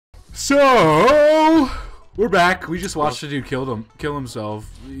So we're back. We just watched a dude kill himself.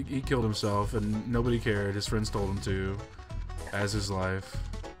 He killed himself, and nobody cared. His friends told him to, as his life.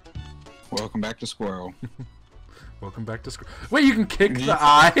 Welcome back to Squirrel. Welcome back to Squirrel. Wait, you can kick the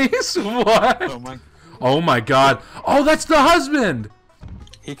eyes? What? Oh my god. Oh, that's the husband.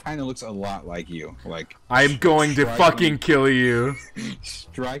 He kind of looks a lot like you. Like I'm going to fucking kill you.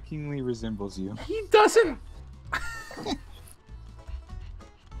 Strikingly resembles you. He doesn't.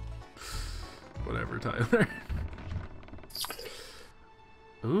 Whatever, Tyler.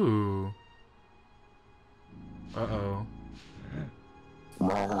 Ooh. Uh-oh.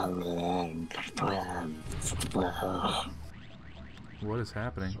 What is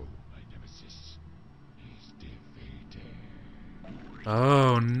happening?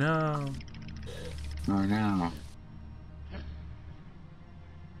 Oh no. Oh no.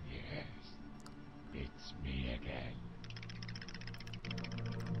 Yes, it's me again.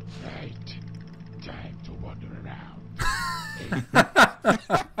 Right. Time to wander around.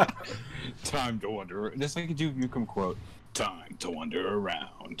 Time to wander. That's like a Duke Nukem quote. Time to wander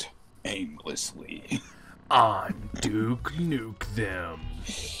around aimlessly. I'm Duke Nuke them.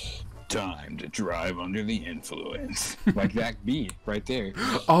 Time to drive under the influence. Like that beat right there.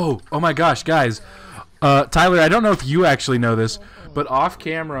 Oh my gosh, guys. Tyler, I don't know if you actually know this, but off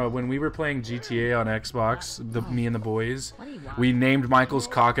camera, when we were playing GTA on Xbox, me and the boys, we named Michael's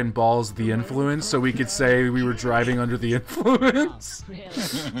cock and balls the influence, so we could say we were driving under the influence.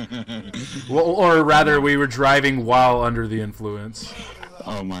 Well, or rather, we were driving while under the influence.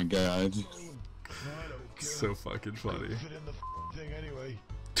 Oh my god. So fucking funny.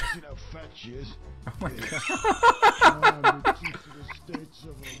 You know, fat she is. Oh my god.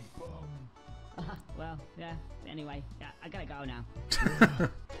 Well, yeah. Anyway, yeah, I gotta go now.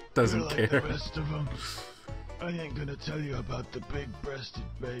 Doesn't Like care. the rest of them. I ain't gonna tell you about the big-breasted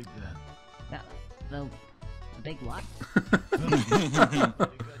babe then. The big what? You got your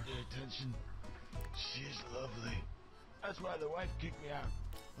attention. She's lovely. That's why the wife kicked me out.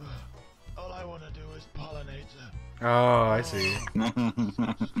 All I want to do is pollinate her. Oh, I see.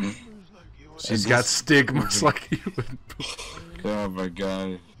 She's got stigmas like you would. Oh my god.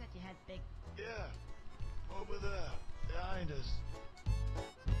 You said you had big. Yeah, over there, behind us.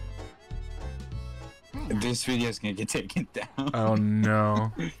 This video's gonna get taken down. Oh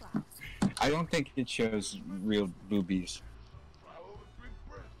no. I don't think it shows real boobies. Follow with big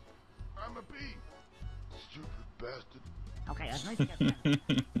breasts. I'm a bee. Stupid bastard. Okay, that's nice to get that. You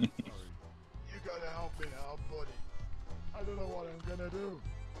gotta help me out, buddy. I don't know what I'm gonna do.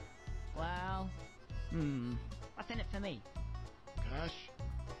 Well, what's in it for me? Cash?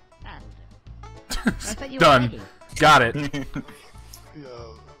 That'll do. I bet you were Done. ready. Got it.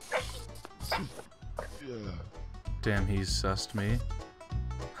 Yeah. Yeah. Damn, he sussed me.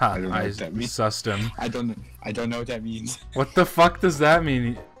 Ha, I don't know I what that means. sussed him. I don't know what that means. What the fuck does that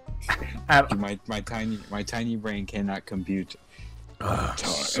mean? My tiny brain cannot compute.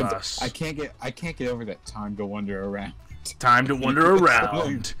 Sus. I can't get over that time to wander around. Time to wander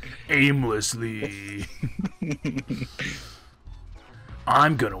around aimlessly.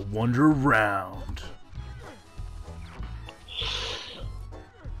 I'm gonna wander around.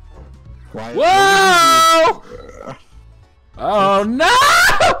 Why, Whoa! Oh no!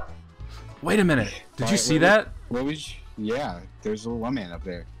 Wait a minute. Did you see that? What was? Yeah, there's a little man up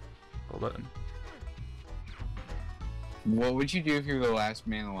there. Hold on. What would you do if you were the last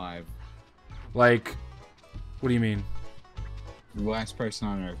man alive? Like, what do you mean? The last person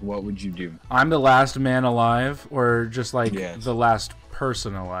on Earth. What would you do? I'm the last man alive, or just like Yes. the last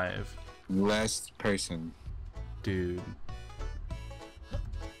person alive? Last person. Dude.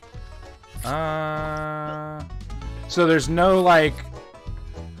 So there's no like,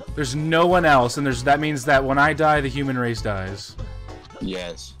 there's no one else, and that means that when I die, the human race dies.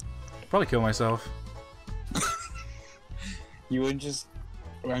 Yes. Probably kill myself. You wouldn't just.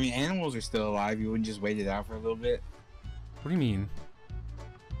 I mean, animals are still alive. You wouldn't just wait it out for a little bit. What do you mean?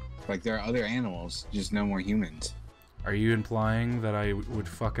 Like there are other animals, just no more humans. Are you implying that I would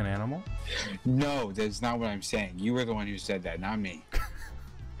fuck an animal? No, that's not what I'm saying. You were the one who said that, not me.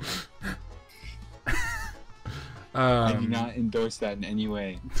 I do not endorse that in any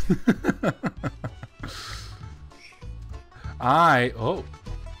way. Oh.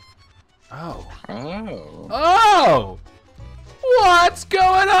 What's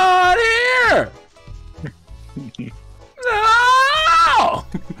going on here? No!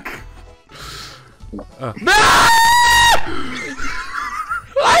 No!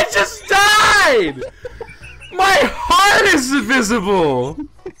 I just died! My heart is invisible!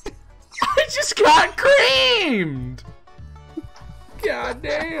 I just got creamed! God God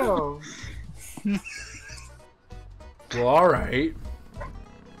damn. Well, all right.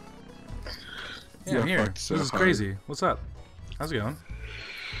 Yeah, I'm here. So This is crazy. What's up? How's it going?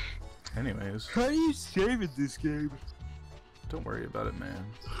 Anyways, How are you saving this game? don't worry about it, man.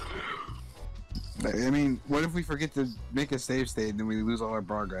 I mean, what if we forget to make a save state and then we lose all our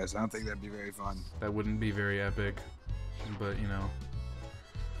progress? I don't think that'd be very fun. That wouldn't be very epic, but you know.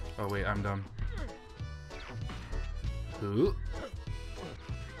 Oh wait, I'm done. Ooh.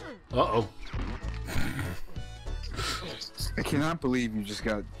 Uh-oh. I cannot believe you just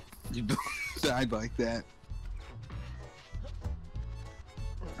got... You died like that.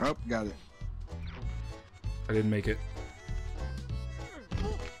 Oh, got it. I didn't make it.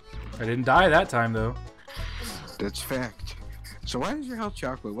 I didn't die that time, though. That's fact. So why is your health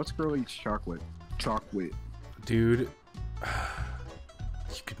chocolate? What's girl eats chocolate? Chocolate. Dude,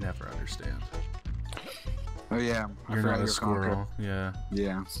 you could never understand. Oh yeah, I You're forgot not a Conker. squirrel. Yeah.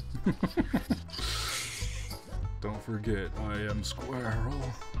 Yeah. Don't forget, I am Squirrel.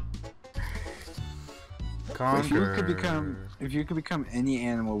 If you Conker. could become any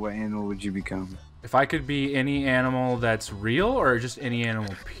animal, what animal would you become? If I could be any animal that's real, or just any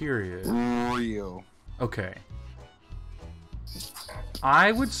animal, period? Real. Okay.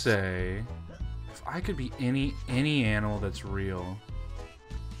 I would say, if I could be any animal that's real,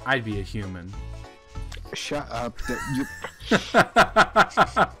 I'd be a human. Shut up.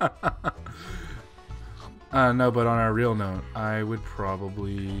 No, but on a real note, I would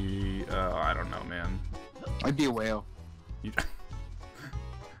probably, I don't know, man. I'd be a whale.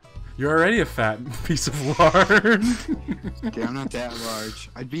 You're already a fat piece of lard. Okay, I'm not that large.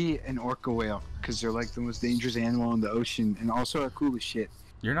 I'd be an orca whale, because they're like the most dangerous animal in the ocean, and also are cool as shit.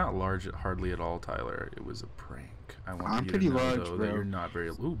 You're not large hardly at all, Tyler. It was a prank. I want I'm you pretty to know, large, though, bro. that you're not very...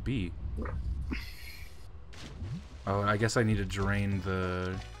 Ooh, B. Oh, and I guess I need to drain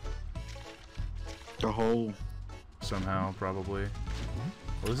the... The whole... somehow, probably.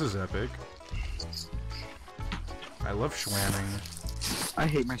 Well, this is epic. I love schwamming. I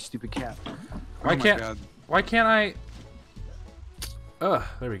hate my stupid cat. Why Oh my can't... God. Why can't I... Ugh,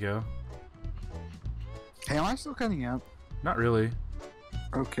 there we go. Hey, am I still cutting out? Not really.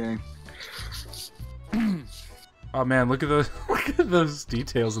 Okay. Oh man, look at those look at those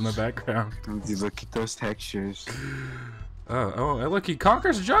details in the background. Look at those textures. Oh, look,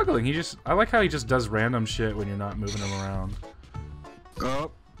 Conker's juggling. I like how he just does random shit when you're not moving him around.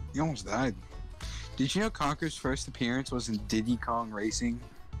 Oh, you almost died. Did you know Conker's first appearance was in Diddy Kong Racing?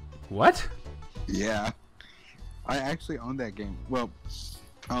 What? Yeah. I actually own that game. Well,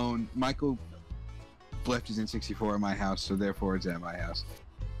 Michael left his N64 at my house, so therefore it's at my house.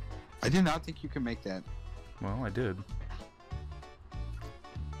 I did not think you could make that. Well, I did.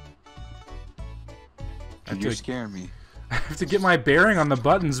 You're scaring me. I have to get my bearing on the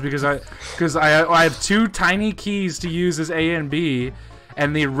buttons because I have two tiny keys to use as A and B,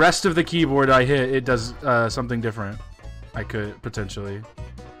 and the rest of the keyboard I hit, it does something different. I could potentially.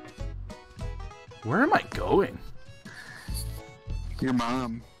 Where am I going? Your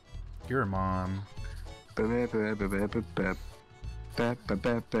mom. Your mom.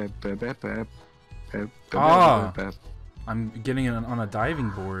 I'm getting it on a diving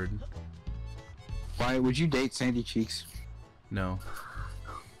board. Why would you date Sandy Cheeks? No.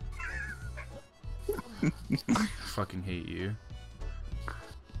 Fucking hate you.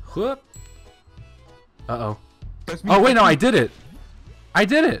 Whoop. Uh-oh. Oh, wait, no, I did it. I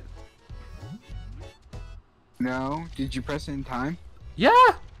did it. No, did you press it in time? Yeah.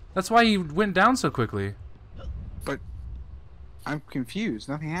 That's why he went down so quickly. But I'm confused.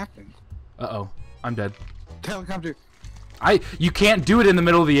 Nothing happened. Uh-oh. I'm dead. Helicopter. You can't do it in the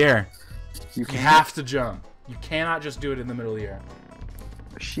middle of the air. You You can't. have to jump. You cannot just do it in the middle of the air.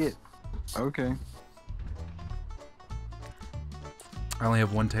 Shit. Okay. I only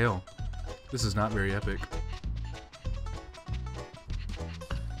have one tail. This is not very epic.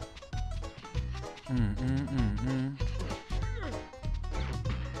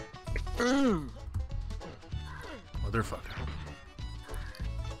 Motherfucker.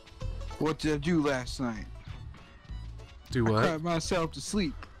 What did I do last night? Do I what? cried myself to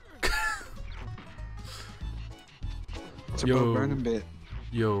sleep. It's a Yo. boat burning bit.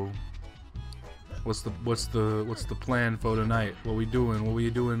 Yo. What's the plan for tonight? What we doing? What we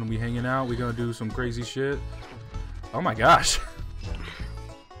doing? We hanging out? We gonna do some crazy shit? Oh my gosh.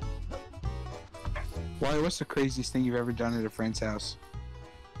 Why? What's the craziest thing you've ever done at a friend's house?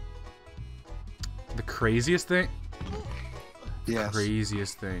 The craziest thing? Yes.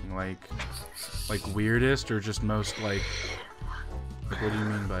 Craziest thing, like weirdest or just most like what do you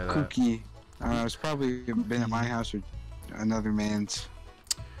mean by that? Kooky. It's probably been at my house or another man's.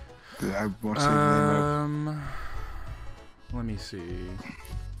 I won't say the name of. Let me see.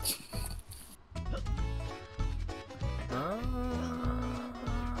 The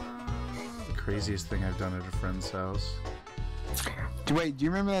craziest thing I've done at a friend's house. Wait, do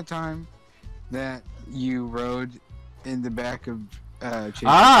you remember that time that you rode in the back of Chase's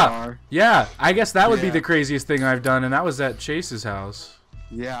car? Yeah, I guess that would be Yeah. the craziest thing I've done, and that was at Chase's house.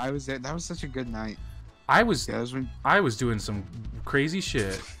 Yeah, I was there. That was such a good night. I was Yeah, that was when. I was doing some crazy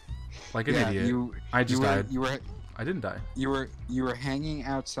shit, like an idiot. I just died. I didn't die. You were hanging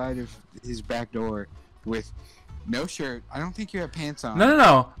outside of his back door with no shirt. I don't think you had pants on.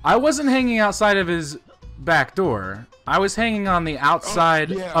 No. I wasn't hanging outside of his back door. I was hanging on the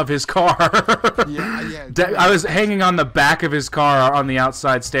outside of his car. Yeah. I was hanging on the back of his car on the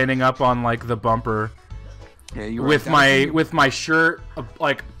outside, standing up on like the bumper. Yeah, you were with my shirt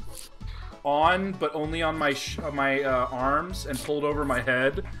like on, but only on my arms and pulled over my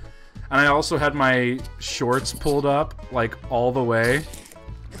head, and I also had my shorts pulled up like all the way,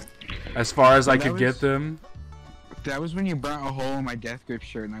 as far as I could get them. That was when you burnt a hole in my Death Grip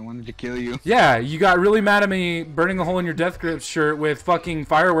shirt, and I wanted to kill you. Yeah, you got really mad at me burning a hole in your Death Grip shirt with fucking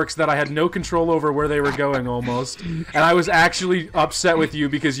fireworks that I had no control over where they were going almost. And I was actually upset with you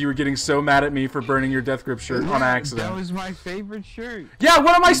because you were getting so mad at me for burning your Death Grip shirt on accident. That was my favorite shirt. Yeah,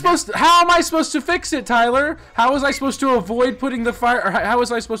 what am I supposed to, how am I supposed to fix it, Tyler? How was I supposed to avoid putting the fire, or how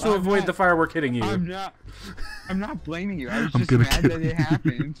was I supposed to avoid the firework hitting you? I'm not blaming you. I was just mad that it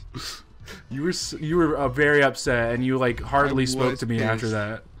happened. You were very upset, and you like hardly spoke to me pissed. after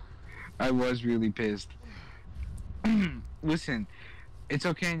that. I was really pissed. Listen, it's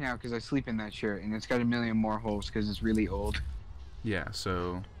okay now because I sleep in that shirt, and it's got a million more holes because it's really old. Yeah.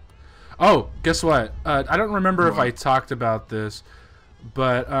 So, oh, guess what? I don't remember if I talked about this,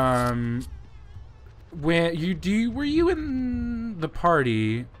 but were you in the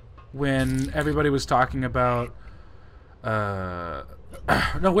party when everybody was talking about?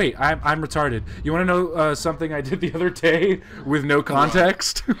 No, wait, I'm retarded. You want to know something I did the other day with no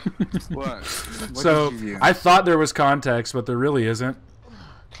context? What? So, did you do? I thought there was context, but there really isn't.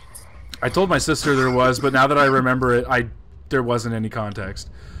 I told my sister there was, but now that I remember it, there wasn't any context.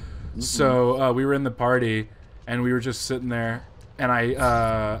 So, we were in the party, and we were just sitting there, and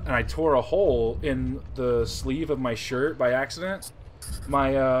I tore a hole in the sleeve of my shirt by accident.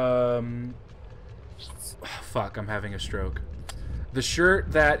 My, fuck, I'm having a stroke. The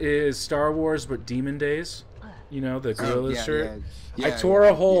shirt that is Star Wars but Demon Days, you know, the Gorillas shirt. Yeah, I tore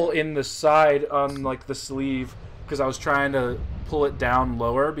a hole in the side on like the sleeve because I was trying to pull it down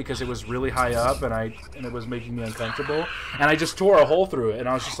lower because it was really high up and it was making me uncomfortable. And I just tore a hole through it, and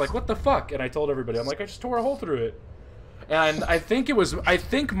I was just like, "What the fuck?" And I told everybody, I'm like, "I just tore a hole through it." And I think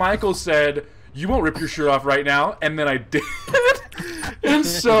Michael said, "You won't rip your shirt off right now," and then I did. And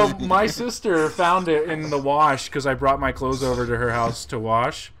so my sister found it in the wash because I brought my clothes over to her house to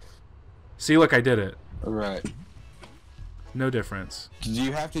wash. See, look, I did it. Right. No difference. Do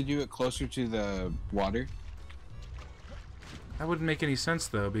you have to do it closer to the water? That wouldn't make any sense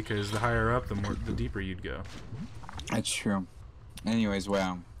though, because the higher up, the deeper you'd go. That's true. Anyways,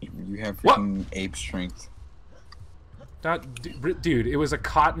 wow, you have freaking ape strength. Dude, it was a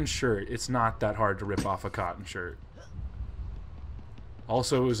cotton shirt. It's not that hard to rip off a cotton shirt.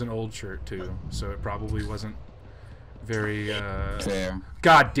 Also, it was an old shirt, too, so it probably wasn't very, Fair.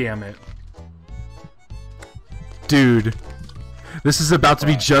 God damn it. Dude. This is about to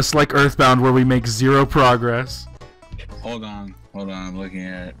be just like Earthbound, where we make zero progress. Hold on, I'm looking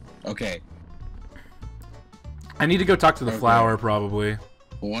at it. Okay. I need to go talk to the flower, probably.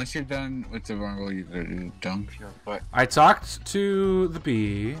 Once you're done with the rumble, you dunk your butt. I talked to the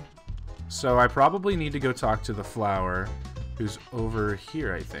bee, so I probably need to go talk to the flower, who's over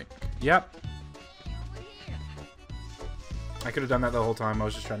here, I think. Yep. I could have done that the whole time. I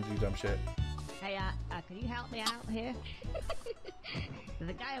was just trying to do dumb shit. Hey, can you help me out here?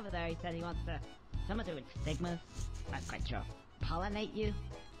 There's a guy over there, he said he wants to... Something to do with stigmas. Not quite sure. Pollinate you?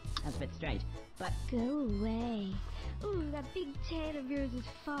 That's a bit strange. But... Go away. Ooh, that big tail of yours is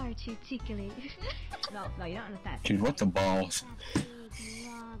far too tickly. No, you don't understand. Dude, what the balls? That big,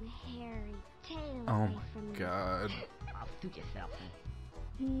 long, hairy tail Oh away my from me. god. I'll suit yourself,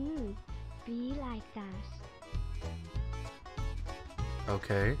 man. Be like that.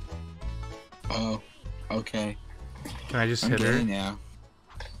 Okay. Oh, okay. Can I just I'm hit gay her? now.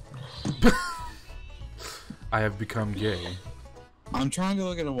 I have become gay. I'm trying to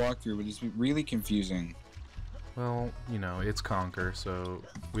look at a walkthrough, but it's really confusing. Well, you know, it's Conker, so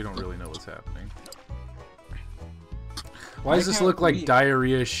we don't really know what's happening. Why does this look like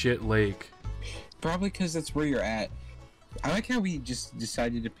Diarrhea Shit Lake? Probably because that's where you're at. I like how we just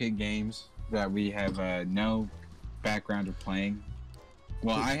decided to pick games that we have no background of playing.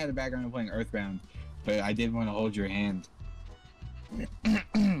 Well, I had a background of playing Earthbound, but I did want to hold your hand.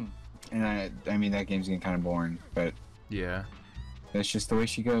 And I mean, that game's getting kind of boring, but Yeah. that's just the way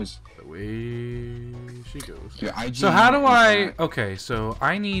she goes. The way she goes. Dude, IG So how do is I... not- Okay, so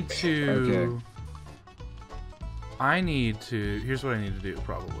I need to... Here's what I need to do,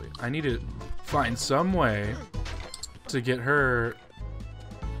 probably. I need to find some way to get her...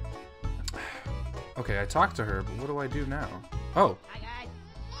 Okay, I talked to her, but what do I do now? Oh, Hi guys.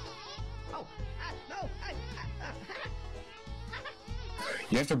 Oh, no.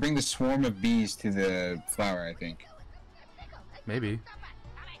 You have to bring the swarm of bees to the flower, I think. maybe.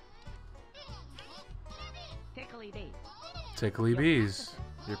 Tickly bees. Tickly bees.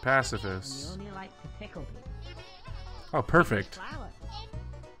 You're You pacifists. only like to tickle bees. Oh, perfect. Flowers.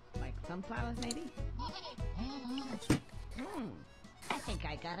 Like sunflowers, maybe? I think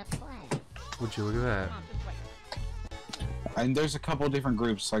I got a plan. Would you look at that? Come on, this way. And there's a couple different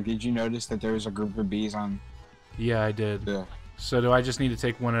groups. Like, did you notice that there was a group of bees on Yeah, I did. the... So do I just need to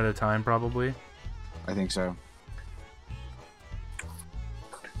take one at a time, probably? I think so.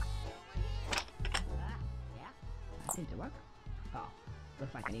 Yeah? That seems to work. Oh,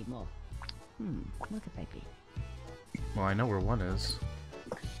 looks like I need more. Where could they be? Well, I know where one is.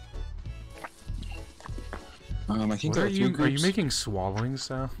 I think What there are are three you? Are groups. you making swallowing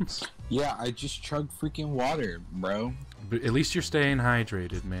sounds? Yeah, I just chugged freaking water, bro. But at least you're staying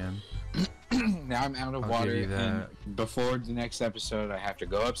hydrated, man. Now I'm out of I'll water, give you and that. before the next episode, I have to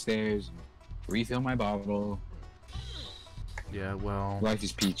go upstairs and refill my bottle. Yeah, well, Life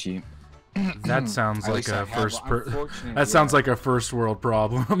is peachy. that sounds At like least I a have- first. unfortunately, That sounds yeah. like a first world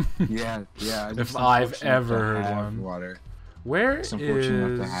problem. Yeah, yeah. If just I've unfortunate ever to heard have one. Water. Where It's unfortunate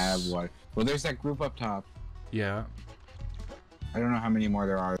is? enough to have water. Well, there's that group up top. Yeah, I don't know how many more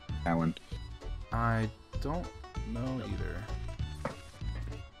there are. That one. I don't know either.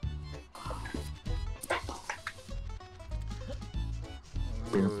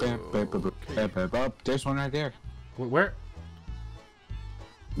 There's one right there. Where?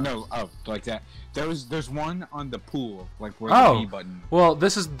 No, oh, like that. There's one on the pool, like where Oh. the B button. Well,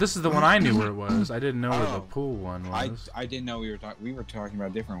 this is the one I knew where it was. I didn't know where the Oh. pool one was. I didn't know we were talking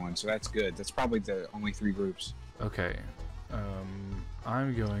about different ones, so that's good. That's probably the only 3 groups. Okay.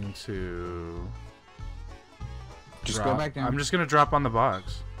 I'm going to Just drop. go back down. I'm just gonna drop on the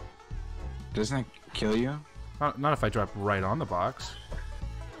box. Doesn't that kill you? Not if I drop right on the box.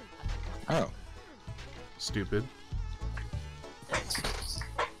 Oh. Stupid.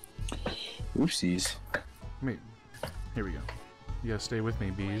 Oopsies. Wait. Here we go. You gotta stay with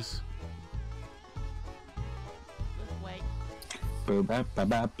me, bees. This way. Boop, bap, bap,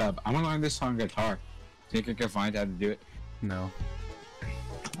 bap, bap. I'm gonna learn this song on guitar. Think I can find how to do it? No,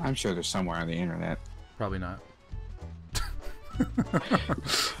 I'm sure there's somewhere on the internet. probably not. We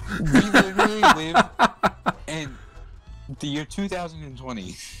literally live in the year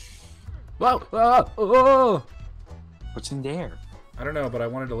 2020. Whoa! Whoa! Oh! What's in there? I don't know, but I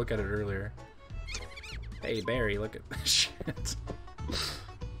wanted to look at it earlier. Hey Barry, look at this shit.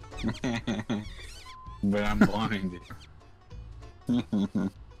 But I'm blind.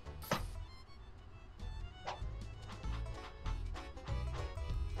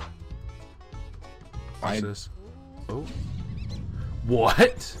 Watch this. Oh.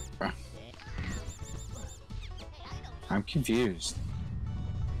 What? I'm confused.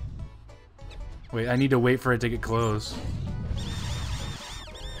 Wait, I need to wait for it to get close.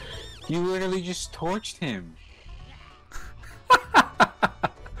 You literally just torched him.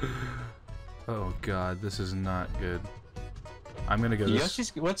 Oh god, this is not good. I'm gonna go Yeah,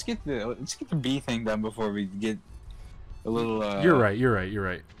 this. let's get the bee thing done before we get a little. You're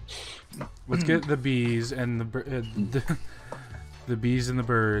right. Let's get the bees and the bees and the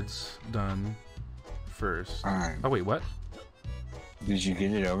birds done first. Alright. Oh wait, what? Did you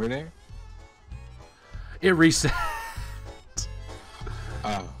get it over there? It reset.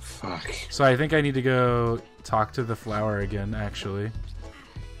 Oh fuck. So I think I need to go talk to the flower again. Actually,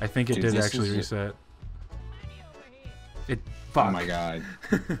 I think it Dude, did this actually is reset. It. Fuck. Oh my god.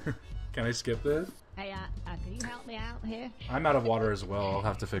 Can I skip this? Hey, can you help me out here? I'm out of water as well. I'll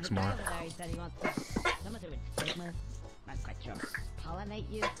have to fix The guy more. over there, he said he wants something to do with stigmas. Not quite sure. Pollinate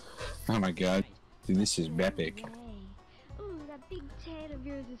you? Oh my god. Dude, this is epic. Way. Ooh, that big tail of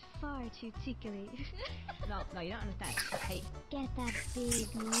yours is far too tickly. No, you don't understand. Hey, Get that big,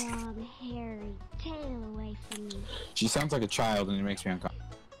 long, hairy tail away from me. She sounds like a child and it makes me uncomfortable.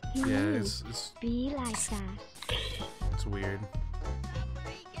 Yeah, Ooh, it's be like that. weird.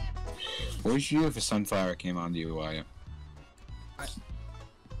 What would you do if a sunflower came onto you while you...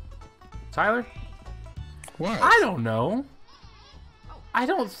 Tyler? What? I don't know. I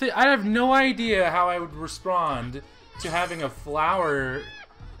have no idea how I would respond to having a flower,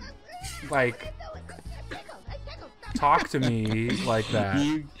 like, talk to me like that.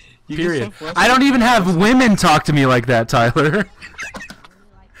 You Period. I don't even have women talk to me like that, Tyler.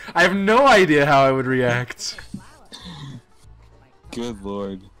 I have no idea how I would react. Good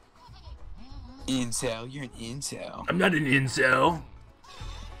lord. Incel, you're an incel. I'm not an incel.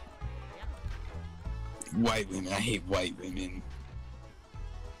 White women, I hate white women.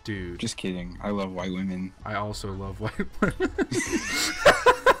 Dude. Just kidding. I love white women. I also love white women.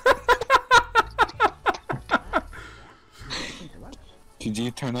 Did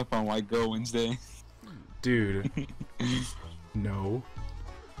you turn up on White Girl Wednesday? Dude. No.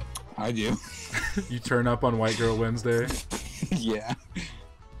 I do. You turn up on White Girl Wednesday? Yeah.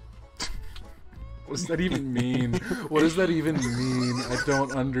 What does that even mean? What does that even mean? I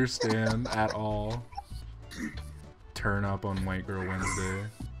don't understand at all. Turn up on White Girl Wednesday.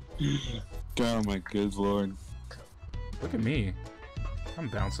 Oh my good lord. Look at me. I'm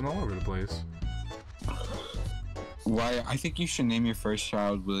bouncing all over the place. Why? I think you should name your first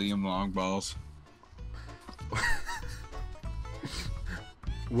child William Longballs.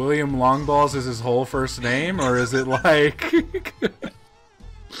 William Longballs is his whole first name, or is it like...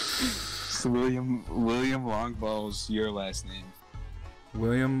 So William Longballs, your last name.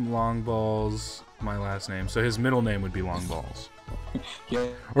 William Longballs, my last name. So his middle name would be Longballs. Yeah.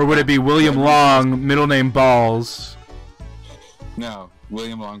 Or would it be William Long, middle name Balls? No,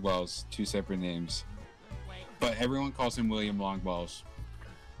 William Longballs, two separate names. But everyone calls him William Longballs.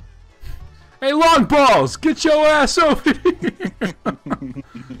 Hey, Longballs, get your ass over here!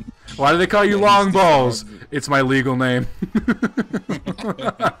 Why do they call you Longballs? It's my legal name.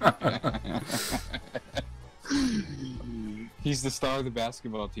 He's the star of the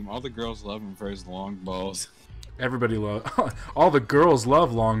basketball team. All the girls love him for his long balls. Everybody all the girls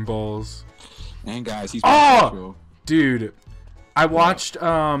love Longballs. And guys, he's oh, dude, I watched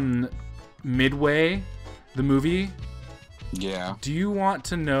Midway, the movie. Yeah. Do you want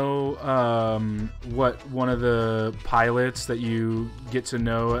to know what one of the pilots that you get to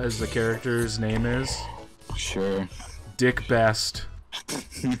know as the character's name is? Sure. Dick Best.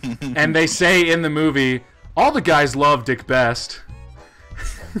 And they say in the movie, all the guys love Dick Best.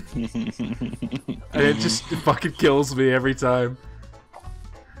 And it just fucking kills me every time.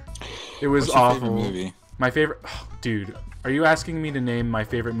 It was awful. Movie? My favorite... Oh, dude, are you asking me to name my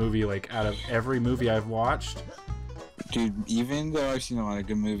favorite movie, like, out of every movie I've watched? Dude, even though I've seen a lot of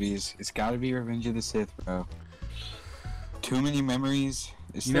good movies, it's gotta be Revenge of the Sith, bro. Too many memories.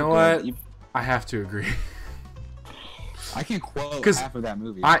 It's you know what? I have to agree. I can quote half of that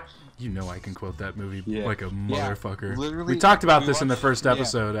movie. You know I can quote that movie like a Yeah, motherfucker. literally, we talked about this in the first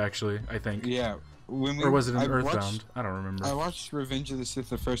episode, actually, I think. Yeah. Or was it in Earthbound? I don't remember. I watched Revenge of the Sith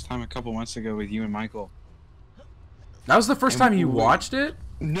the first time a couple months ago with you and Michael. That was the first time you watched it?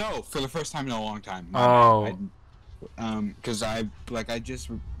 No, for the first time in a long time. Because I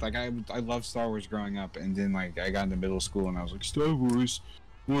loved Star Wars growing up, and then like I got into middle school and I was like, Star Wars,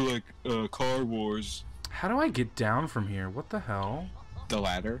 more like Car Wars. How do I get down from here? What the hell? The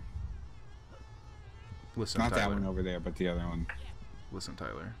ladder. Listen, not Tyler. that one over there, but the other one. Listen,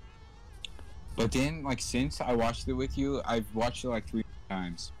 Tyler. But then, like, since I watched it with you, I've watched it like 3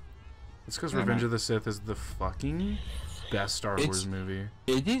 times. It's because Revenge of the Sith is the fucking best Star Wars movie.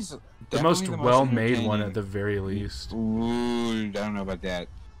 It is the most well-made one at the very least. Ooh, I don't know about that.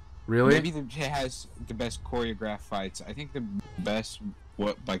 Really? Maybe it has the best choreographed fights. I think the most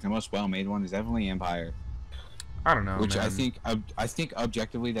well-made one is definitely Empire. I don't know. Which man. I think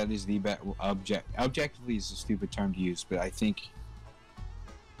objectively that is the best. Objectively is a stupid term to use, but I think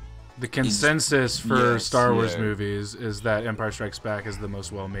the consensus for Star Wars movies is that Empire Strikes Back is the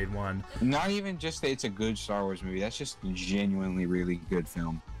most well-made one. Not even just that it's a good Star Wars movie. That's just a genuinely really good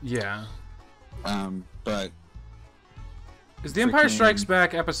film. Yeah. But is the Empire Strikes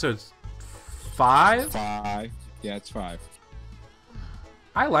Back episode 5? 5. Yeah, it's 5.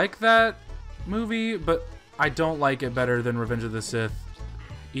 I like that movie, but I don't like it better than Revenge of the Sith,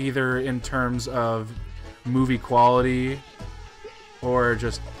 either in terms of movie quality or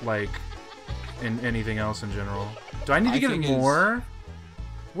just like in anything else in general. Do I need to get it more?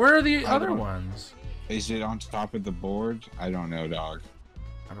 Where are the other ones? Is it on top of the board? I don't know, dog.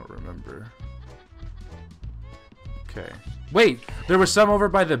 I don't remember. Okay. Wait, there was some over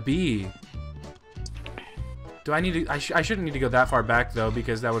by the bee. Do I need to? I shouldn't need to go that far back though,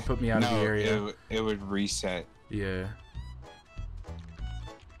 because that would put me out of the area. It would reset. Yeah.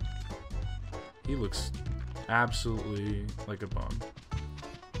 He looks absolutely like a bum.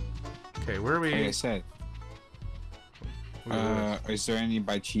 Okay, where are we? Like I said. Is there any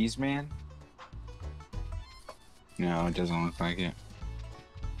by Cheese Man? No, it doesn't look like it.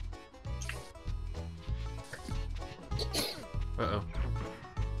 Uh-oh.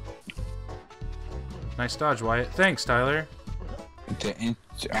 Nice dodge, Wyatt. Thanks, Tyler.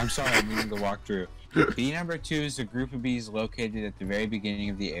 I'm sorry, I'm reading the walkthrough. Bee number 2 is a group of bees located at the very beginning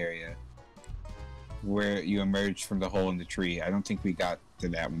of the area where you emerged from the hole in the tree. I don't think we got to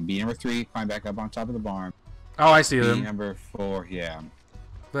that one. Bee number 3, climb back up on top of the barn. Oh, I see Bee them. number 4, yeah.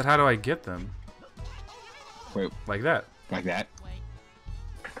 But how do I get them? Wait, Like that. like that?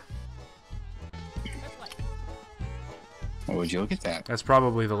 Oh, would you look at that? That's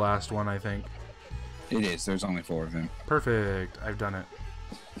probably the last one, I think. It is. There's only 4 of them. Perfect. I've done it.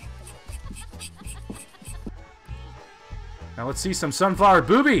 Now let's see some sunflower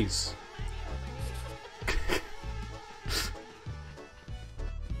boobies.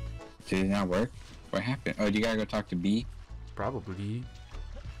 Did it not work? What happened? Oh, you gotta go talk to B? Probably.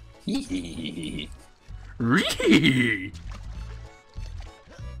 Dude,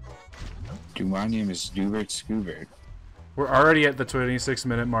 my name is Dubert Scoobert. We're already at the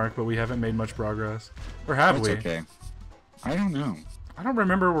 26-minute mark, but we haven't made much progress. Or have That's we? okay. I don't know. I don't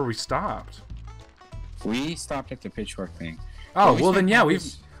remember where we stopped. We stopped at the pitchfork thing. Oh, we well then spent yeah, all we've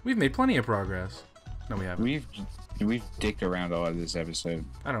this- made plenty of progress. No, we haven't. We've dicked around a lot of this episode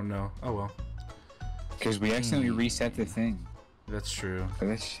I don't know. Oh well. because we accidentally reset the thing. That's true. But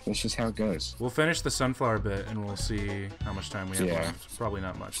that's just how it goes. We'll finish the sunflower bit and we'll see how much time we have Yeah. left. Probably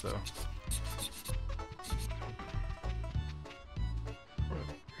not much though.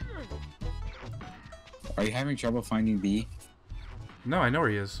 Are you having trouble finding B? No, I know where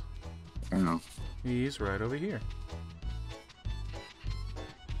he is. Oh. He's right over here.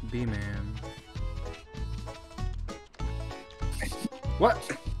 B-man. What?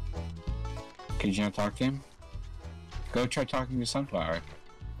 Could you not talk to him? Go try talking to Sunflower.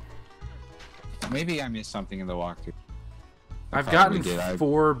 Maybe I missed something in the walkthrough. I've probably gotten did.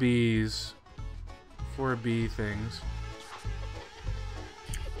 4 bees. 4 bee things.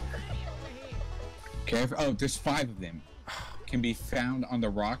 Okay. Oh, there's 5 of them. Can be found on the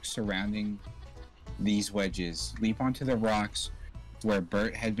rocks surrounding these wedges. Leap onto the rocks where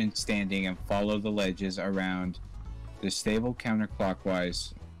Bert had been standing and follow the ledges around the stable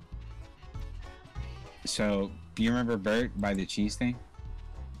counterclockwise. So, do you remember Bert by the cheese thing?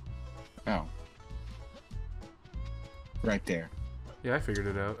 Oh. Right there. Yeah, I figured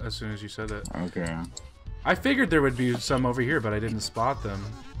it out as soon as you said it. Okay. I figured there would be some over here, but I didn't spot them.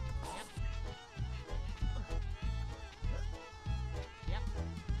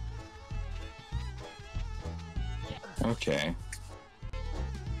 Okay.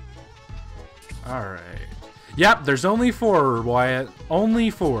 Alright. Yep, there's only 4, Wyatt. Only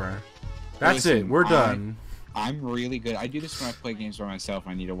 4. That's Listen, it. We're done. I'm really good. I do this when I play games by myself.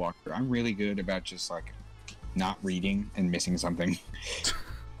 I need a walkthrough. I'm really good about just like not reading and missing something.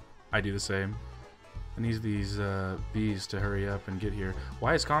 I do the same. I need these bees to hurry up and get here.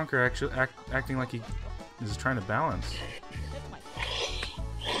 Why is Conker actually acting like he is trying to balance?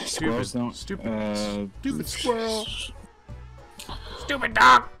 Squirrels don't. Stupid squirrel. Stupid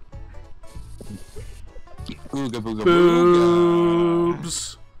dog. Ooga booga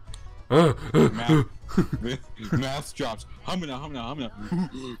Boobs. booga. Mouth drops. Humana, humana,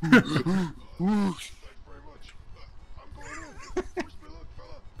 humana.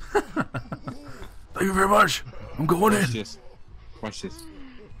 Thank you very much. I'm going Watch in. this. Watch this.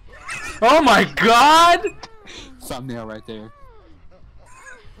 Oh my god! Thumbnail right there.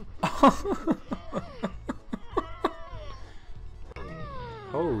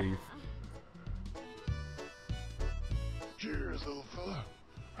 Holy. Cheers, little fella.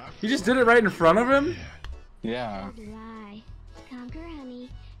 He just did it right in front of him? Yeah. Good lie. Conker, honey,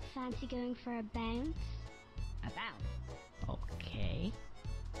 fancy going for a bounce? A bounce. Okay.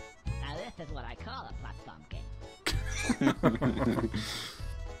 Now this is what I call a plus pumpkin.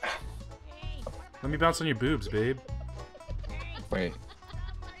 Let me bounce on your boobs, babe. Wait.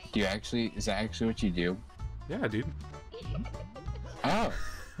 Do you actually? Is that actually what you do? Yeah, dude. Oh.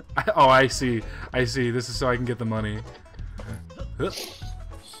 Oh, I see. I see. This is so I can get the money. Oh,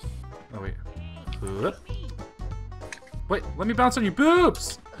 wait. Wait, let me bounce on your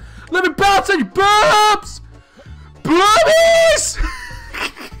boobs! Let me bounce on your boobs! Boobies!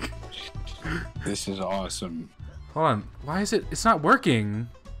 This is awesome. Hold on. Why is it? It's not working.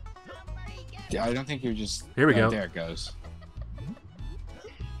 Yeah, I don't think you're just. Here we go. There it goes.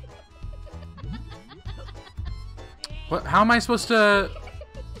 What? How am I supposed to?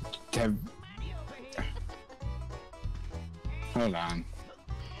 Hold on.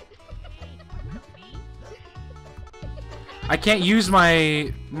 I can't use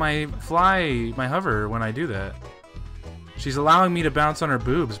my hover when I do that. She's allowing me to bounce on her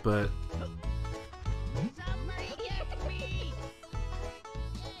boobs, but Somebody get me!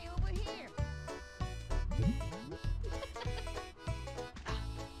 Hey, over here!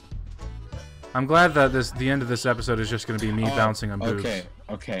 I'm glad that the end of this episode is just going to be me bouncing on boobs.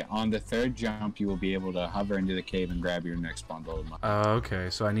 Okay. On the third jump, you will be able to hover into the cave and grab your next bundle of money. Okay,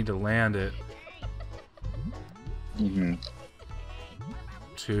 so I need to land it. Mm-hmm.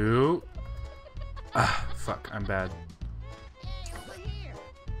 2. Ah, fuck, I'm bad. Over here!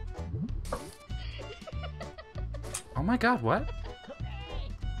 Oh my god, what?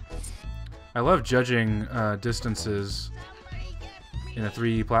 I love judging distances in a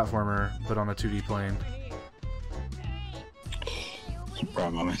 3D platformer, but on a 2D plane. For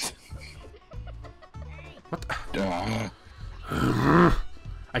a moment. What the?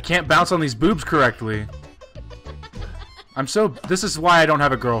 I can't bounce on these boobs correctly. This is why I don't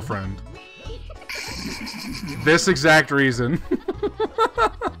have a girlfriend. This exact reason.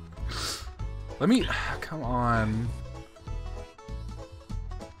 Let me... Come on.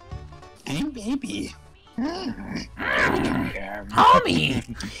 Hey, baby.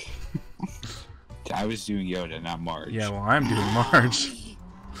 Homie! I was doing Yoda, not Marge. Yeah, well, I'm doing Marge.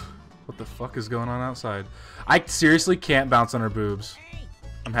 What the fuck is going on outside? I seriously can't bounce on her boobs.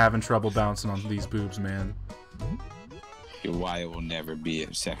 I'm having trouble bouncing on these boobs, man. Why will never be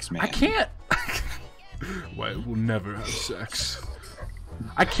a sex man. I can't. Why we'll never have sex.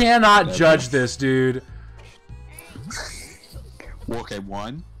 I cannot judge this, dude. Well, okay,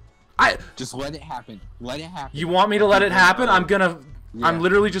 one. Just let it happen. Let it happen. You want me to let it happen? I'm Yeah.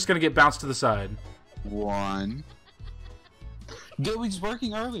 literally just gonna get bounced to the side. 1. It was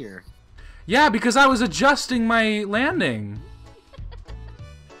working earlier. Yeah, because I was adjusting my landing.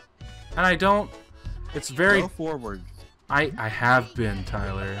 And I don't... It's very... Go forward. I have been,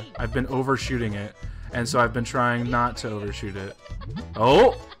 Tyler. I've been overshooting it. And so I've been trying not to overshoot it.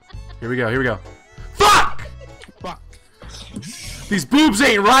 Oh! Here we go. Fuck! Fuck. These boobs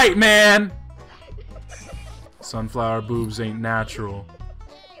ain't right, man! Sunflower boobs ain't natural.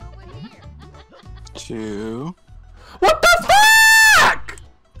 2. What the fuck?!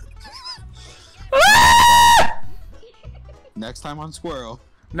 Ah! Next time on Squirrel.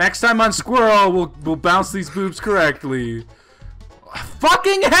 Next time on Squirrel, we'll bounce these boobs correctly.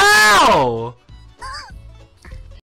 Fucking hell!